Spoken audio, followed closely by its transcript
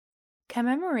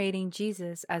Commemorating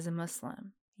Jesus as a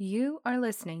Muslim. You are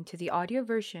listening to the audio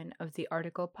version of the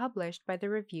article published by the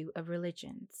Review of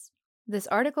Religions. This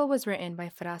article was written by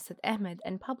Frasat Ahmad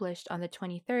and published on the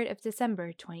 23rd of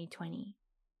December 2020.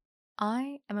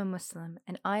 I am a Muslim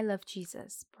and I love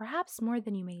Jesus, perhaps more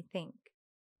than you may think.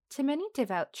 To many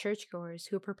devout churchgoers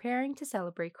who are preparing to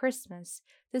celebrate Christmas,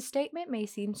 this statement may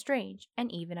seem strange and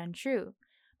even untrue.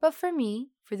 But for me,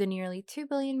 for the nearly 2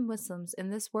 billion Muslims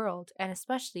in this world, and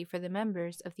especially for the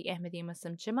members of the Ahmadiyya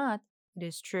Muslim Jama'at, it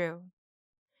is true.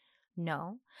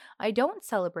 No, I don't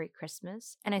celebrate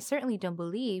Christmas, and I certainly don't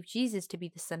believe Jesus to be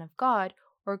the Son of God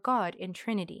or God in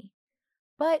Trinity.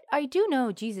 But I do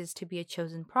know Jesus to be a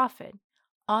chosen prophet,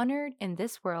 honored in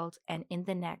this world and in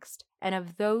the next, and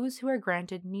of those who are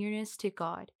granted nearness to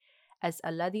God, as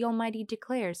Allah the Almighty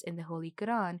declares in the Holy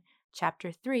Quran,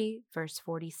 chapter 3, verse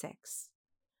 46.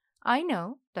 I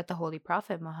know that the Holy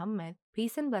Prophet Muhammad,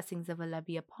 peace and blessings of Allah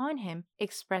be upon him,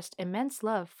 expressed immense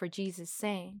love for Jesus,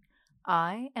 saying,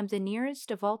 I am the nearest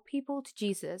of all people to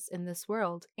Jesus in this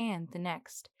world and the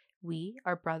next. We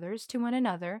are brothers to one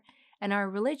another, and our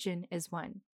religion is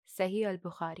one. Sahih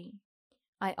al-Bukhari.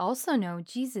 I also know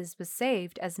Jesus was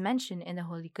saved, as mentioned in the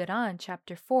Holy Quran,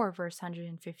 chapter 4, verse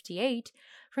 158,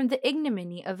 from the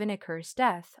ignominy of an accursed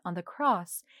death on the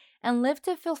cross, and lived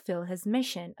to fulfill his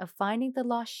mission of finding the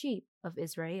lost sheep of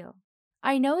Israel.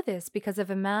 I know this because of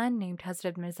a man named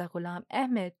Hazrat Mirza Ghulam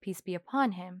Ahmad, peace be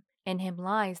upon him. In him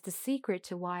lies the secret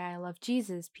to why I love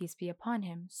Jesus, peace be upon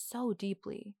him, so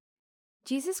deeply.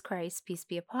 Jesus Christ, peace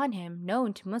be upon him,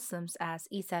 known to Muslims as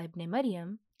Isa ibn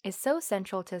Maryam, is so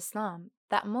central to Islam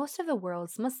that most of the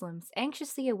world's Muslims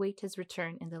anxiously await his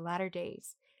return in the latter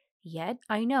days. Yet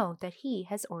I know that he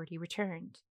has already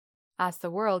returned. As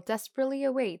the world desperately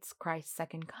awaits Christ's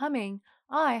second coming,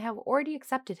 I have already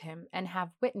accepted him and have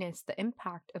witnessed the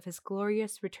impact of his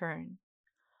glorious return.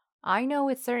 I know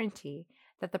with certainty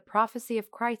that the prophecy of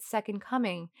Christ's second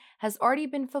coming has already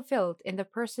been fulfilled in the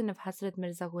person of Hazrat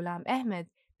Mirza Ghulam Ahmad,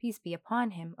 peace be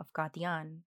upon him, of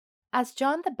Qadian. As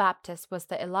John the Baptist was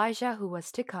the Elijah who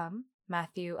was to come,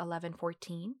 Matthew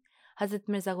 11:14, Hazrat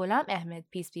Mirza Ghulam Ahmad,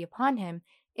 peace be upon him,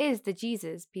 is the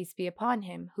Jesus, peace be upon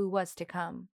him, who was to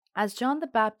come. As John the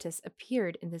Baptist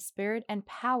appeared in the spirit and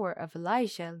power of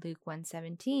Elijah, Luke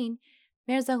 1:17,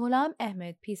 Mirza Ghulam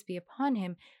Ahmad, peace be upon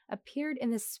him, appeared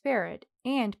in the spirit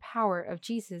and power of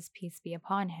Jesus, peace be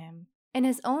upon him. In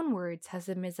his own words,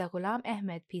 Hazrat Mirza Ghulam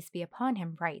Ahmad, peace be upon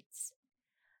him, writes,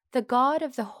 The God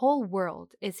of the whole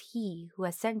world is he who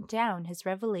has sent down his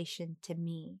revelation to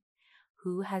me,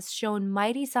 who has shown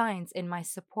mighty signs in my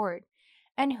support,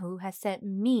 and who has sent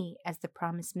me as the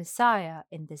promised Messiah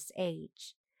in this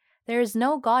age. There is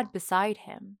no God beside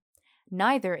him,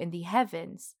 neither in the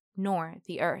heavens nor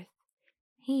the earth.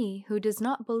 He who does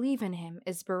not believe in him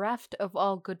is bereft of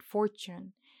all good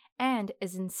fortune, and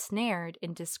is ensnared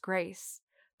in disgrace.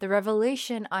 The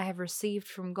revelation I have received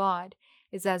from God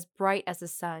is as bright as the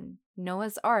sun.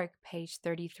 Noah's Ark, page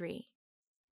 33.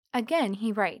 Again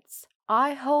he writes,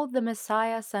 I hold the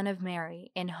Messiah, son of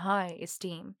Mary, in high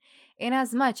esteem,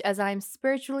 inasmuch as I am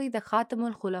spiritually the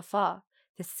Khatamul Khulafa,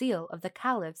 the seal of the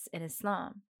caliphs in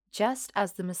Islam, just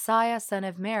as the Messiah, son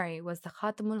of Mary, was the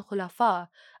Khatamul Khulafa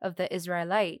of the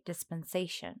Israelite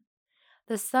dispensation.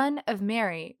 The son of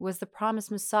Mary was the promised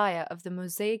Messiah of the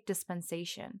Mosaic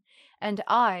dispensation, and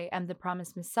I am the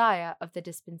promised Messiah of the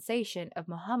dispensation of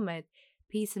Muhammad,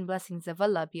 peace and blessings of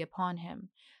Allah be upon him.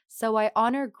 So I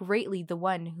honor greatly the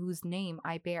one whose name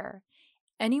I bear.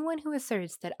 Anyone who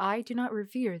asserts that I do not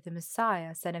revere the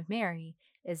Messiah, son of Mary,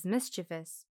 is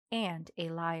mischievous and a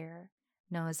liar.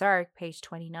 Noah's Ark, page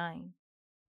 29.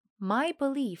 My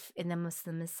belief in the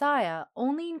Muslim Messiah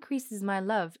only increases my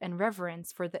love and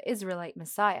reverence for the Israelite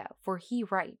Messiah, for he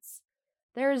writes,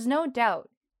 There is no doubt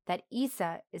that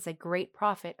Isa is a great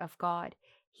prophet of God.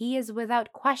 He is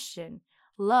without question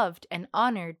loved and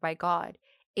honored by God,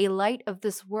 a light of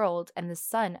this world and the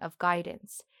sun of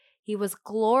guidance. He was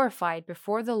glorified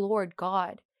before the Lord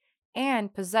God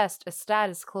and possessed a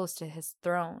status close to his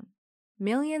throne.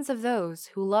 Millions of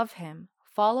those who love him,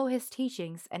 follow his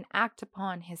teachings, and act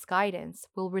upon his guidance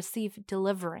will receive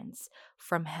deliverance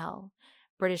from hell.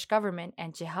 British Government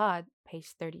and Jihad,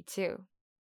 page 32.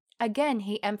 Again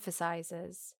he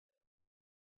emphasizes,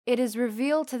 It is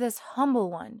revealed to this humble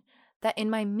one that in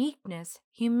my meekness,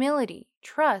 humility,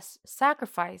 trust,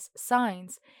 sacrifice,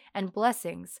 signs, and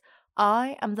blessings,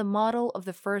 I am the model of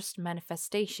the first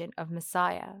manifestation of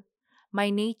Messiah. My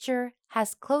nature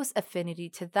has close affinity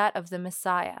to that of the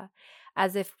Messiah,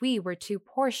 as if we were two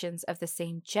portions of the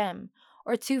same gem,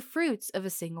 or two fruits of a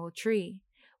single tree.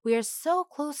 We are so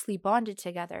closely bonded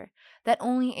together that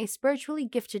only a spiritually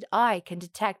gifted eye can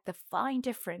detect the fine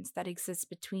difference that exists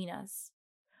between us.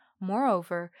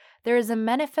 Moreover, there is a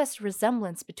manifest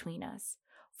resemblance between us,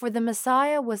 for the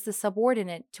Messiah was the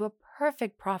subordinate to a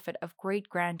perfect prophet of great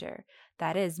grandeur,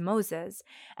 that is, Moses,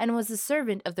 and was the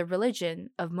servant of the religion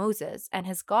of Moses, and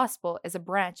his gospel is a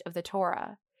branch of the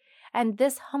Torah. And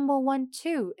this humble one,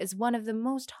 too, is one of the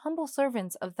most humble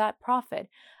servants of that prophet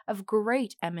of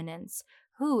great eminence,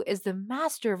 who is the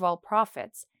master of all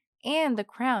prophets and the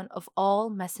crown of all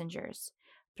messengers.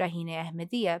 Brahine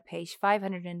Ahmadiyya, page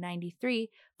 593,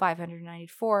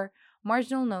 594,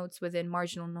 marginal notes within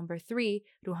marginal number 3,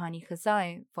 Ruhani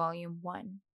Khazain, volume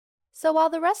 1. So while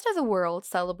the rest of the world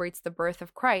celebrates the birth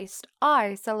of Christ,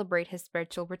 I celebrate his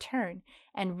spiritual return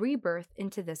and rebirth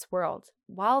into this world,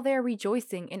 while they are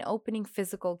rejoicing in opening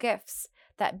physical gifts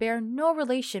that bear no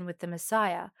relation with the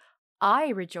Messiah. I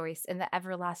rejoice in the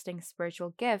everlasting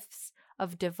spiritual gifts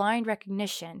of divine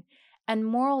recognition and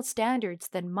moral standards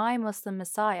that my Muslim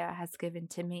Messiah has given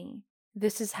to me.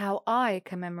 This is how I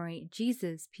commemorate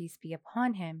Jesus, peace be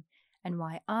upon him, and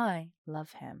why I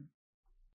love him.